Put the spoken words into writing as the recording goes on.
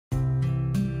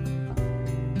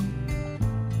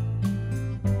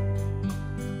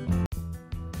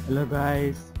Hello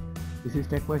guys, this is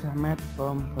Techwise Ahmed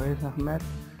from Faiz Ahmed.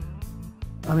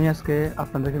 আমি আজকে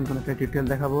আপনাদেরকে নতুন একটা টিউটোরিয়াল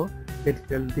দেখাবো। এই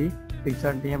টিউটোরিয়ালটি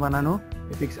পিক্সার দিয়ে বানানো।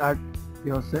 এই পিক্সারটি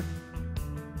হচ্ছে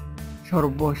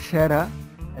সর্বসেরা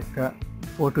একটা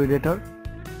ফটো এডিটর,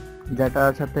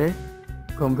 যেটার সাথে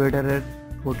কম্পিউটারের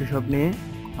ফটোশপ নিয়ে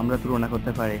আমরা তুলনা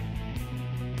করতে পারি।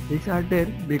 পিক্সার্টের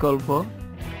বিকল্প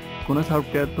কোনো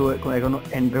সফটওয়্যার তো এখনো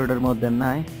অ্যান্ড্রয়েডের মধ্যে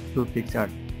নাই। তো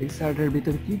পিক্সার্টের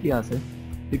ভিতরে কি আছে,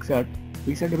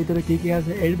 পিক্সার্টের ভিতরে কি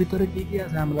আছে, এর ভিতরে কি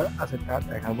আছে আমরা তা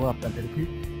দেখাবো আপনাদেরকে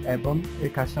এবং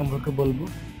এই কাজ সম্পর্কে বলবো।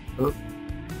 তো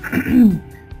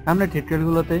আমরা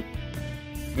টিউটোরিয়ালগুলোতে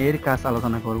এর কাজ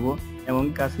আলোচনা করব এবং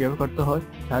কাজ কীভাবে করতে হয়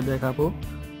তা দেখাবো।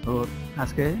 তো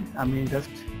আজকে আমি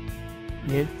জাস্ট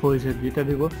এর পরিচয় যেটা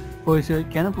দেবো। পরিচয়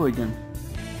কেন প্রয়োজন,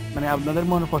 মানে আপনাদের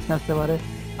মনে প্রশ্ন আসতে পারে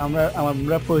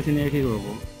আমরা পরিচয় নিয়ে কী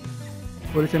করবো,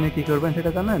 পরিচয় নিয়ে কী করবেন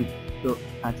সেটা জানেন? তো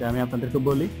আচ্ছা, আমি আপনাদেরকে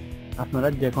বলি, আপনারা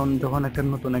যখন একটা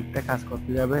নতুন একটা কাজ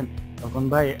করতে যাবেন তখন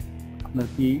ভাই আপনার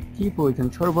কি প্রয়োজন,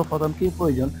 সর্বপ্রথম কি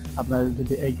প্রয়োজন? আপনার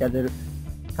যদি এই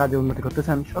কাজে উন্নতি করতে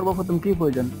চান, সর্বপ্রথম কি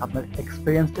প্রয়োজন? আপনার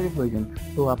এক্সপিরিয়েন্সটাই প্রয়োজন।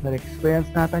 তো আপনার এক্সপিরিয়েন্স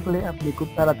না থাকলে আপনি খুব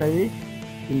তাড়াতাড়ি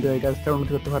কিন্তু এই কাজটা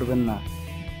উন্নতি করতে পারবেন না,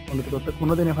 উন্নতি করতে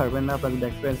কোনোদিনই পারবেন না আপনার যদি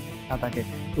এক্সপিরিয়েন্স না থাকে।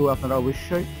 তো আপনারা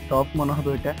অবশ্যই টপ মনে হবে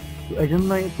এটা। তো এই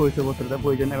জন্যই পরিচয়পত্রটা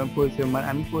প্রয়োজন এবং পরিচয় মানে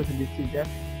আমি পরিচয় দিচ্ছি যে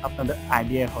আপনাদের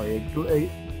আইডিয়া হয় একটু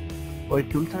ওই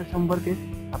টুলটার সম্পর্কে,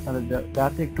 আপনাদের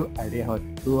যাতে একটু আইডিয়া হয়।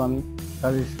 তো আমি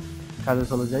কাজে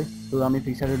চলে যাই। তো আমি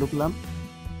পিকচারে ঢুকলাম।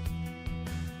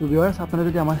 তো ভিউয়ার্স, আপনারা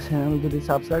যদি আমার চ্যানেল যদি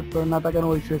সাবস্ক্রাইব করে না থাকেন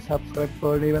অবশ্যই সাবস্ক্রাইব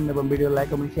করে নেবেন এবং ভিডিও লাইক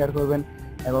এবং শেয়ার করবেন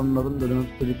এবং নতুন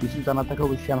যদি কিছু জানা থাকে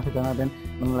অবশ্যই আমাকে জানাবেন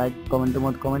এবং লাইক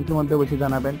কমেন্টের মধ্যে অবশ্যই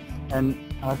জানাবেন অ্যান্ড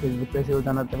আমার ফেসবুক পেজেও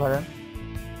জানাতে পারেন।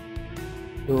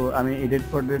 তো আমি এডিট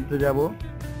ফটোতে যাব।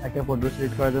 একটা ফটো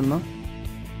সিলেক্ট করার জন্য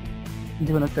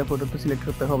যেকোনো একটা ফটো তো সিলেক্ট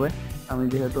করতে হবে। আমি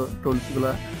যেহেতু টুলসগুলো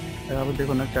দেখাবো,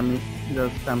 দেখুন একটা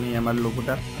আমি আমার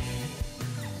লোগোটা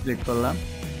সিলেক্ট করলাম।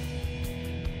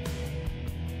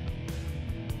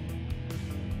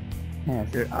 হ্যাঁ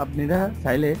স্যার, আপনারা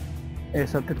চাইলে এই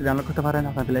সফটওয়্যারটি ডাউনলোড করতে পারেন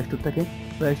আপনার প্লে স্টোর থেকে।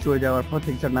 প্লে স্টোরে যাওয়ার পর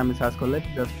পিকচার নামে সার্চ করলে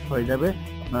জাস্ট হয়ে যাবে,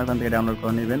 আপনারা এখান থেকে ডাউনলোড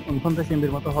করে নেবেন। 49 MB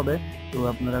মতো হবে। তো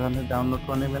আপনারা এখান থেকে ডাউনলোড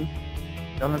করে নেবেন।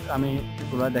 আমি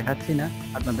এগুলো দেখাচ্ছি না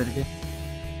আপনাদেরকে,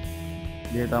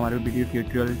 যেহেতু আমার ভিডিও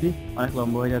টিউটোরিয়ালটি অনেক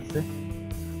লম্বা হয়ে যাচ্ছে।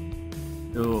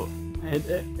 তো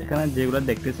এখানে যেগুলো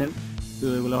দেখতেছেন তো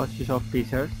এগুলো হচ্ছে সব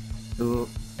ফিচার। তো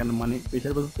কেন মানে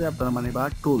ফিচার বলতে আপনারা মানে বা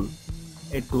টুল,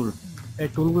 এই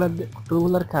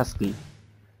টুলগুলোর কাজ কি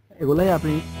এগুলাই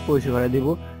আপনি পরিচয় করে দিব।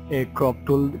 এই ক্রপ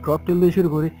টুল দিয়ে শুরু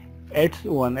করি। এইট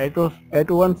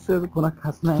ওয়ান কোনো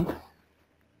কাজ নাই।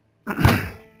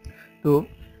 তো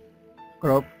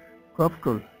ক্রপ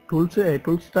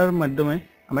টুলসটার মাধ্যমে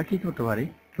আমরা কি করতে পারি?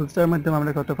 টুলসটার মাধ্যমে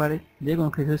আমরা করতে পারি যে কোনো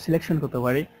কিছু সিলেকশন করতে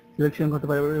পারি।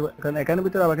 এখানের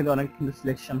ভিতরে আবার কিন্তু অনেক কিন্তু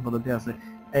সিলেকশন পদ্ধতি আছে।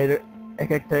 এর এক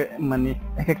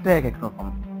একটা এক এক রকম।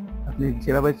 আপনি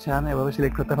যেভাবে চান এভাবে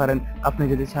সিলেক্ট করতে পারেন। আপনি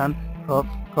যদি চান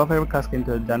ক্রপের কাজ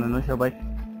কিন্তু জানেন সবাই,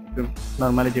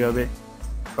 নর্মালি যেভাবে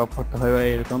ক্রপ করতে হয়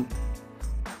এরকম।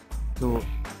 তো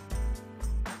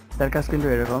তার কাজ কিন্তু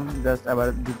এরকম জাস্ট। আবার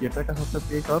দ্বিতীয়টার কাজ হচ্ছে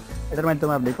প্রি ক্রপ। এটার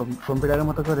মাধ্যমে আপনি কম্পিউটারের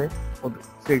মতো করে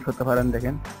সিলেক্ট করতে পারেন।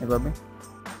 দেখেন এভাবে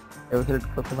সিলেক্ট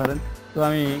করতে পারেন। তো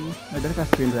আমি এটার কাজ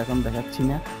কিন্তু এখন দেখাচ্ছি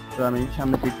না। তো আমি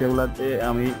সামনে টিউটোরিয়ালগুলোতে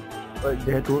আমি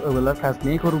যেহেতু ওগুলোর কাজ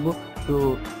নিয়েই করব, তো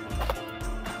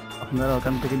আপনারা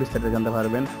ওখান থেকে বিস্তারিত জানতে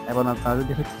পারবেন এবং আপনারা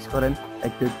যদি প্র্যাকটিস করেন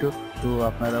একটু তো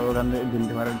আপনারা ওখানে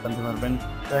জানতে পারবেন।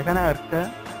 তো এখানে একটা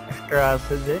এক্সট্রা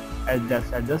আছে যে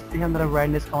অ্যাডজাস্ট থেকে আপনারা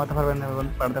ব্রাইটনেস কমাতে পারবেন এবং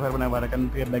বাড়াতে পারবেন, আবার এখান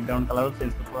থেকে ব্যাকগ্রাউন্ড কালারও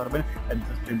চেঞ্জ করতে পারবেন।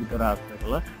 অ্যাডজাস্টের ভিতরে আছে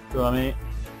এগুলো। তো আমি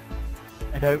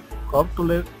এটার ক্রপ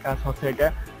টুলের কাজ হচ্ছে এটা।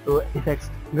 তো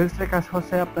ইফেক্টসের কাজ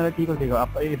হচ্ছে আপনারা কি করতে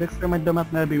হবে, ইফেক্টসের মাধ্যমে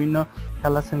আপনারা বিভিন্ন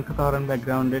কালার চেঞ্জ করতে পারবেন।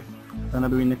 ব্যাকগ্রাউন্ডে আপনারা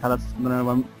বিভিন্ন কালার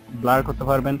ব্লার করতে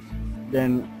পারবেন।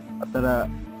 দেন আপনারা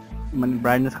মানে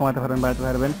ব্রাইটনেস কমাতে পারবেন, বাড়াতে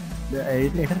পারবেন।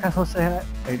 এটার কাজ হচ্ছে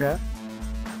এটা।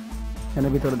 এখানে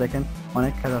ভিতরে দেখেন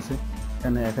অনেক কাজ আছে।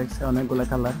 এখানে এফেক্টস অনেকগুলো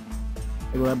কালার,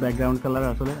 এগুলো ব্যাকগ্রাউন্ড কালার।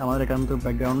 আসলে আমাদের এখানে তো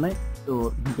ব্যাকগ্রাউন্ড নাই। তো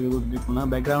যদি কোনো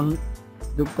ব্যাকগ্রাউন্ড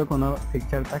যুক্ত কোনো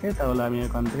পিকচার থাকে তাহলে আমি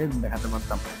এখান থেকে দেখাতে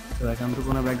পারতাম। তো এখন তো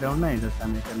কোনো ব্যাকগ্রাউন্ড নাই, জাস্ট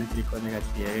আমি এখানে ক্লিক করে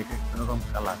দেখাচ্ছি একরকম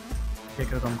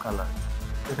কালার।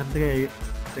 এখান থেকে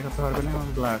দেখাতে পারবেন এবং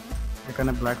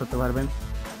এখানে ব্ল্যাক করতে পারবেন।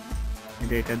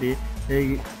 এটা দিয়ে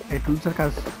এই টুলসের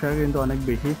কাজটা কিন্তু অনেক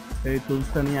বেশি। এই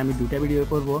টুলসটা নিয়ে আমি 2টা ভিডিও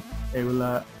করবো, এগুলা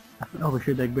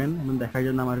অবশ্যই দেখবেন এবং দেখার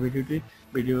জন্য আমার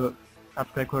ভিডিও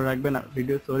সাবস্ক্রাইব করে রাখবেন।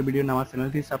 ভিডিও আমার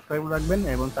চ্যানেলটি সাবস্ক্রাইব রাখবেন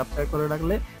এবং সাবস্ক্রাইব করে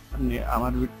রাখলে আপনি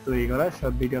আমার তৈরি করা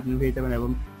সব ভিডিও আপনি পেয়ে যাবেন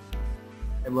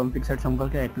এবং পিক্সার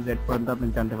সম্পর্কে A to Z পর্যন্ত আপনি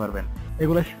জানতে পারবেন।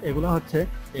 এগুলো হচ্ছে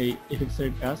এই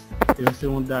এফেক্টসের কাজ।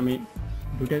 এফেক্টসের মধ্যে আমি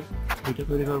দুইটা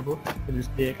তৈরি করবো এফেক্টস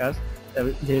দিয়ে কাজ,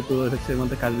 যেহেতু এফেক্টসের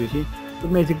মধ্যে কাজ বেশি। তো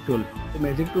ম্যাজিক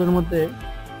টুলের মধ্যে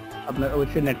আপনার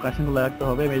অবশ্যই নেট কানেকশন খোলা রাখতে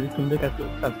হবে। ম্যাজিক টুল দিয়ে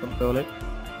কাজ করতে হলে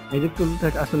ম্যাজিক টুলটা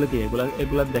আসলে কি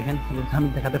এগুলা দেখেন, আমি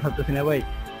দেখাতে পারতেছি না ভাই।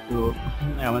 তো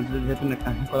আমাদের যেহেতু নেট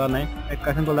কানেকশন করা নাই, নেট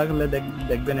কানেকশন করা করলে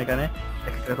দেখবেন এখানে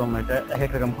এক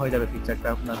এক রকম হয়ে যাবে পিকচারটা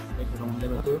আপনার এক রকম হয়ে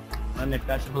যাবে। তো নেট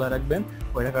কানেকশন খোলা রাখবেন।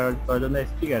 ওইটা করার জন্য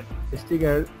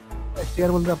স্টিকার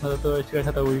বলতে আপনারা তো স্টিকার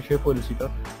সাথে অবশ্যই পরিচিত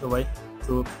তো ভাই।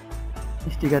 তো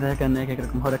স্টিকার এখানে এক এক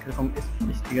রকম হরেক রকম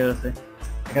স্টিকার আছে।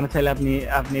 এখানে চাইলে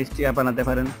আপনি স্টিকার বানাতে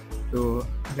পারেন। তো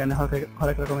এখানে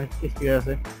হরেক রকমের স্টিকার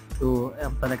আছে। তো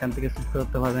আপনারা এখান থেকে চুজ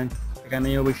করতে পারবেন। এখানে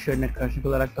অবশ্যই নেট কানেকশন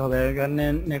খোলা রাখতে হবে। এখানে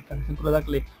নেট কানেকশন খোলা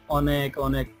রাখলে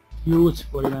অনেক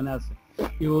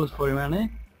হিউজ পরিমাণে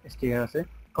স্টিকার আছে।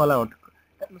 কাট আউট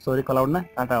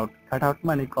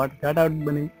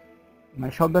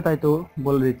মানে শব্দটাই তো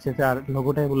বলে দিচ্ছে যে, আর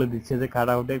লোগোটাই বলে দিচ্ছে যে কাট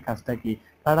আউটের কাজটা কি।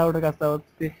 কাট আউটের কাজটা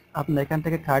হচ্ছে আপনি এখান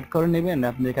থেকে কাট করে নেবেন,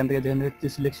 আপনি এখান থেকে যেখান থেকে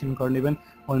সিলেকশন করে নেবেন,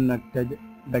 অন্য একটা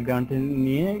ব্যাকগ্রাউন্ড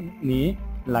নিয়ে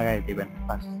লাগাই দিবেন।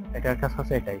 এটার কাজ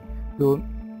হচ্ছে এটাই। তো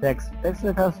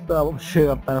টেক্সটের কাজ তো অবশ্যই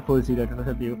আপনারা পরিচিত। এটার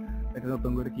সাথেও এটা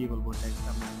নতুন করে কি বলবো,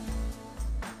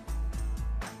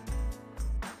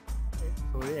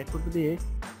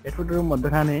 এক ফটোর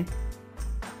মধ্যখানে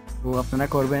তো আপনারা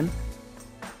করবেন,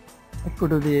 এক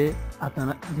ফটো দিয়ে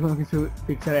আপনারা যে কোনো কিছু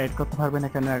পিকচার অ্যাড করতে পারবেন।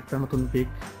 এখানে একটা নতুন পিক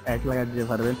অ্যাড লাগাই দিতে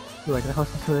পারবেন। তো এটা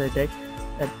হচ্ছে এটাই,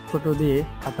 এক ফটো দিয়ে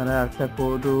আপনারা একটা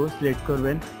ফটো সিলেক্ট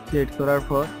করবেন। সিলেক্ট করার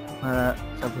পর আপনারা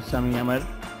সাপোজ আমি আমার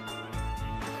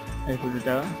এই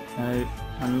ফটোটা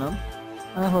আনলাম,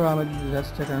 তারপর আমি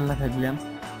জাস্ট এখানে লেখা দিলাম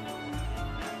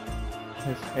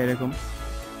এরকম।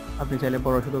 আপনি চাইলে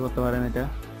বড় ছোট করতে পারেন, এটা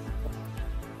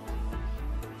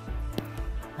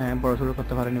হ্যাঁ বড় ছোট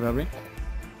করতে পারেন এভাবে।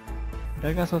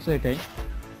 এটার কাজ হচ্ছে এটাই।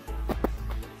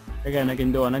 এখানে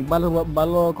কিন্তু অনেক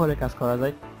ভালো করে কাজ করা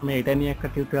যায়। আমি এটা নিয়ে একটা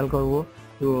টিউটোরিয়াল করব,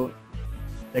 তো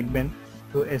দেখবেন।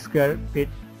 তো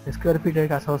স্কোয়ার ফিটের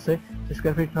কাজ হচ্ছে,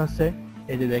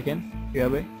 এই যে দেখেন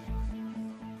কিভাবে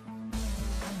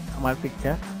আমার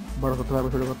পিকটা বড় করতে পারবো,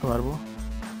 ছোট করতে পারবো।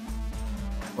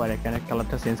 আবার এখানে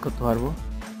কালারটা চেঞ্জ করতে পারবো।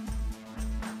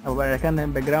 আবার এখানে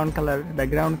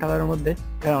ব্যাকগ্রাউন্ড কালারের মধ্যে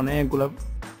অনেকগুলো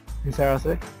ফিচার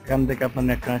আছে। এখান থেকে আপনার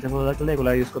নেট কানেকশন ভালো থাকলে এগুলো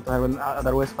ইউজ করতে পারবেন,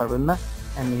 আদারওয়াইজ পারবেন না।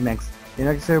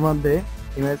 ইমেজের মধ্যে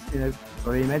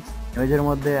ইমেজের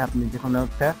মধ্যে আপনি যে কোনো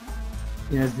একটা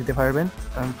ইমেজ দিতে পারবেন,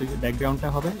 কারণ ব্যাকগ্রাউন্ডটা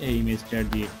হবে এই ইমেজটা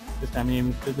দিয়ে। আমি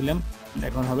ইমেজটা দিলাম,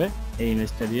 এখন হবে এই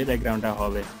ইমেজটা দিয়ে ব্যাকগ্রাউন্ডটা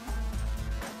হবে।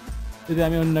 যদি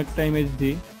আমি অন্য একটা ইমেজ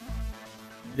দিই,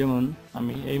 যেমন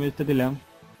আমি এই ইমেজটা দিলাম,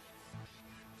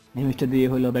 ইমেজটা দিয়ে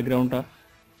হলো ব্যাকগ্রাউন্ডটা।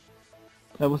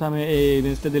 তারপর আমি এই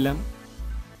ইমেজটা দিলাম,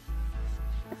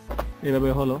 এভাবে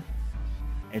হলো।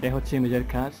 এটাই হচ্ছে ইমেজের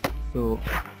কাজ। তো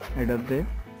এটাতে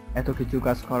এত কিছু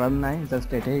কাজ করার নাই, জাস্ট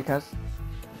এটাই কাজ।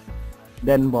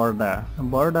 দেন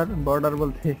বর্ডার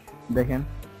বলতে দেখেন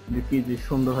যে কি যে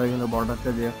সুন্দর হয়ে গেল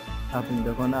বর্ডারটা। যে আপনি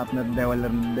যখন আপনার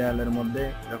দেওয়ালের মধ্যে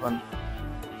যখন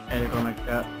এরকম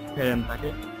একটা ফ্রেম থাকে,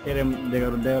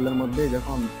 দেওয়ালের মধ্যে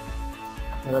যখন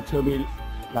আপনারা ছবি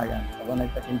লাগান তখন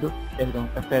একটা কিন্তু এরকম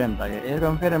একটা ফ্রেম থাকে।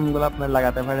 এরকম ফ্রেমগুলো আপনার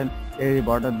লাগাতে পারেন এই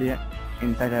বর্ডার দিয়ে,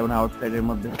 ইনসাইড এবং আউটসাইডের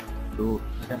মধ্যে। তো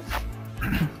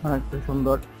অনেকটা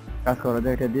সুন্দর কাজ করা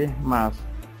যায় এটা দিয়ে।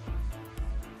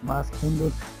 মাস কিন্তু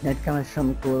নেট কানেকশন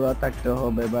খোলা থাকতে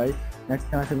হবে ভাই। নেট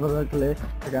কানেকশন খোলা থাকলে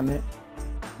এখানে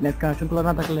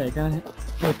না থাকলে এখানে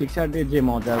পিকচার দিয়ে যে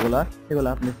মজাগুলা সেগুলো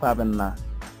আপনি পাবেন না।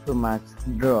 তো মাছ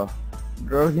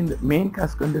ড্র কিন্তু মেইন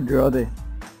কাজ কিন্তু ড্র দে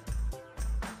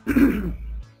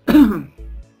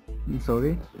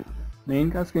মেইন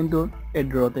কাজ কিন্তু এই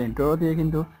ড্র দিয়ে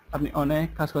কিন্তু আপনি অনেক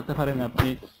কাজ করতে পারেন। আপনি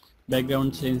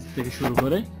ব্যাকগ্রাউন্ড চেঞ্জ থেকে শুরু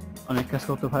করে অনেক কাজ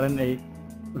করতে পারেন এই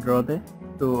ড্রতে।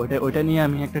 তো ওইটা নিয়ে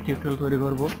আমি একটা টিউটোরিয়াল তৈরি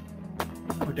করব,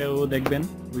 ওটাও দেখবেন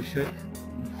অবশ্যই।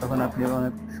 তখন আপনি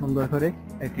অনেক সুন্দর করে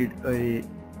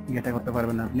এটা করতে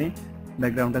পারবেন, আপনি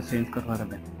ব্যাকগ্রাউন্ডটা চেঞ্জ করতে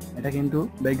পারবেন। এটা কিন্তু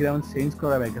ব্যাকগ্রাউন্ড চেঞ্জ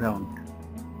করা, ব্যাকগ্রাউন্ড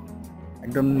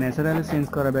একদম ন্যাচারালি চেঞ্জ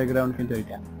করা ব্যাকগ্রাউন্ড কিন্তু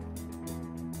এটা।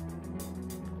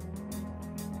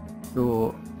 তো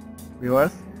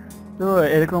ভিউয়ার্স, তো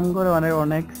এরকম করে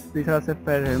অনেক ফিচার আছে,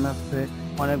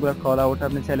 অনেকগুলো কল আউট।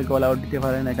 আপনি চাইলে কল আউট দিতে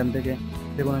পারেন, এখান থেকে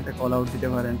যে কোনো একটা কল আউট দিতে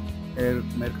পারেন।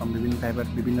 এরকম বিভিন্ন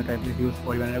টাইপের হিউজ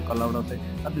পরিমাণের কল আউট আছে।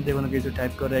 আপনি যে কোনো কিছু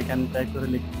টাইপ করে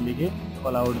লিখে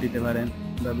কল আউট দিতে পারেন।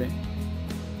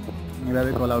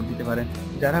 এভাবে কল আউট দিতে পারেন।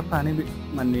 যারা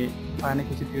পানি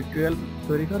কিছু টিউটোরিয়াল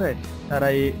তৈরি করে তারা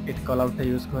এই কল আউটটা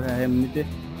ইউজ করে।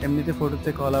 এমনিতে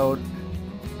ফটোতে কল আউট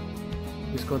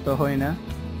ইউজ করতে হয় না।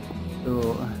 তো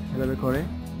এভাবে করে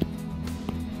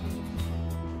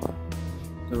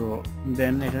তো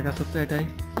দেন এটার কাজ হচ্ছে এটাই।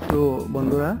 তো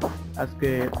বন্ধুরা আজকে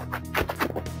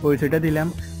পরিচয়টা দিলাম,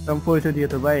 কারণ পরিচয় দিয়ে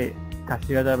তো ভাই কাজ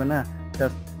শেখা যাবে না,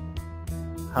 জাস্ট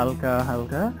হালকা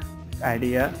হালকা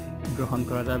আইডিয়া গ্রহণ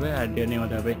করা যাবে, আইডিয়া নেওয়া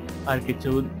যাবে, আর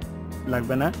কিছু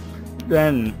লাগবে না।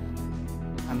 দেন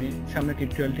আমি সামনে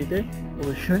টিউটোরিয়ালটিতে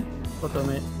অবশ্যই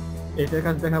প্রথমে এটার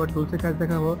কাজ দেখাবো, টুলসের কাজ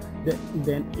দেখাবো,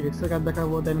 দেন এডিটসের কাজ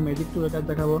দেখাবো, দেন ম্যাজিক টুলের কাজ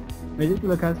দেখাবো। ম্যাজিক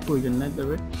টুলের কাজ প্রয়োজন নাই,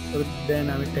 তবে দেন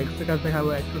আমি টেক্সটের কাজ দেখাবো,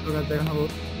 এক্সট্রুডের কাজ দেখাবো,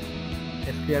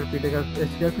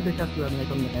 এসটিআরপির কাজ আমি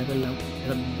এখন দেখাই ফেললাম,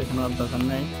 এটা দেখানোর দরকার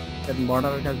নাই। দেন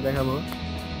বর্ডারের কাজ দেখাবো।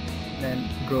 দেন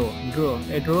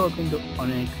এই ড্র কিন্তু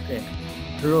অনেক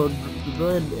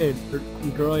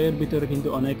ড্র এর ভিতরে কিন্তু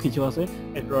অনেক কিছু আছে।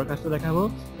 এই ড্রর কাজটা দেখাবো,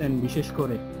 দেন বিশেষ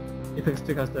করে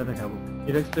ইফেক্টসের কাজটা দেখাবো,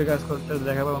 ইফেক্টসের কাজ করতে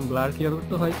দেখাবো এবং ব্লার কিভাবে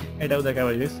করতে হয় এটাও দেখাবো।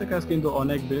 ইফেক্টসের কাজ কিন্তু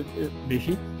অনেক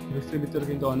বেশি, ইফেক্টসের ভিতরে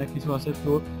কিন্তু অনেক কিছু আছে।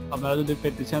 তো আপনারা যদি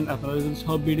পেতে চান, আপনারা যদি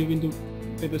সব ভিডিও কিন্তু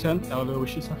পেতে চান, তাহলে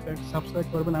অবশ্যই সাবস্ক্রাইব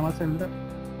করবেন আমার চ্যানেলটা।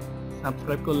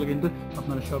 সাবস্ক্রাইব করলে কিন্তু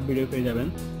আপনারা সব ভিডিও পেয়ে যাবেন।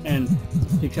 অ্যান্ড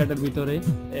পিকচারের ভিতরে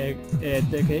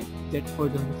থেকে জেড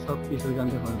পর্যন্ত সব কিছু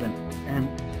জানতে পারবেন। অ্যান্ড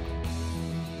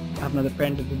আপনাদের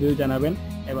ফ্রেন্ডের ভিডিও জানাবেন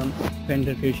এবং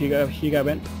ফ্রেন্ডদেরকে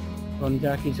শিখাবেন এবং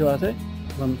যা কিছু আছে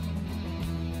এবং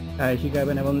তাই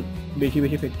শিখাবেন এবং বেশি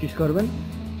বেশি প্র্যাকটিস করবেন।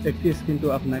 প্র্যাকটিস কিন্তু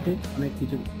আপনাকে অনেক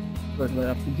কিছু করবে,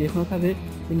 আপনি যে কোনো কাজে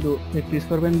কিন্তু প্র্যাকটিস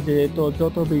করবেন, যে তো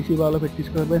যত বেশি ভালো প্র্যাকটিস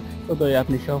করবেন ততই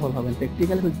আপনি সফল হবেন।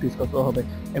 প্র্যাকটিক্যাল প্র্যাকটিস করতে হবে।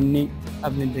 এমনি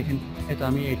আপনি দেখেন, এতো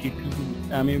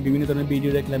আমি বিভিন্ন ধরনের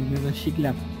ভিডিও দেখলাম, বিভিন্ন ধরনের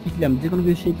শিখলাম, যে কোনো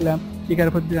কিছু শিখলাম, শেখার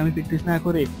পর যদি আমি প্র্যাকটিস না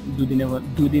করে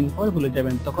দুদিন পর ভুলে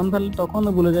যাবেন,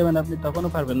 তখনও ভুলে যাবেন, আপনি তখনও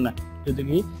পারবেন না যদি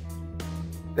কি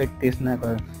প্র্যাকটিস না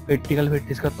করেন। প্র্যাকটিক্যাল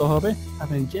প্র্যাকটিস করতে হবে।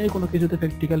 আপনি যে কোনো কিছুতে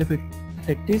প্র্যাকটিক্যালি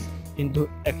প্র্যাকটিস কিন্তু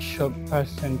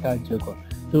 100% কার্যকর।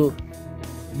 তো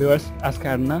ভিউয়ার্স আজকে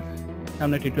আর না,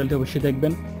 সামনে টিউটোরিয়ালটি অবশ্যই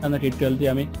দেখবেন। সামনে টিউটোরিয়ালটি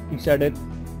আমি পিকচারের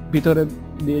ভিতরে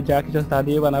দিয়ে যা কিছু তা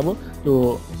দিয়ে বানাবো। তো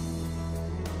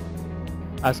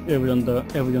আজকে এ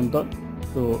পর্যন্ত।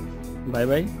 তো বাই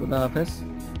বাই, খোদা হাফেজ।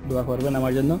 দোয়া করবেন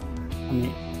আমার জন্য, আমি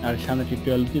আর সামনে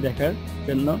টিউটোরিয়ালটি দেখার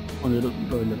জন্য অনুরোধ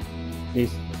রইল।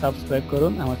 প্লিজ সাবস্ক্রাইব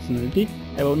করুন আমার চ্যানেলটি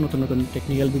এবং নতুন নতুন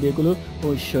টেকনিক্যাল ভিডিওগুলো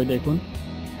অবশ্যই দেখুন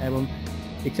এবং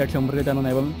পিকচার সম্পর্কে জানুন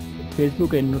এবং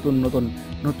ফেসবুকে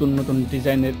নতুন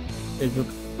ডিজাইনের ফেসবুক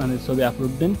ছবি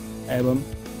আপলোড দেন এবং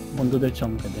বন্ধুদের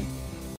চমকে দেন।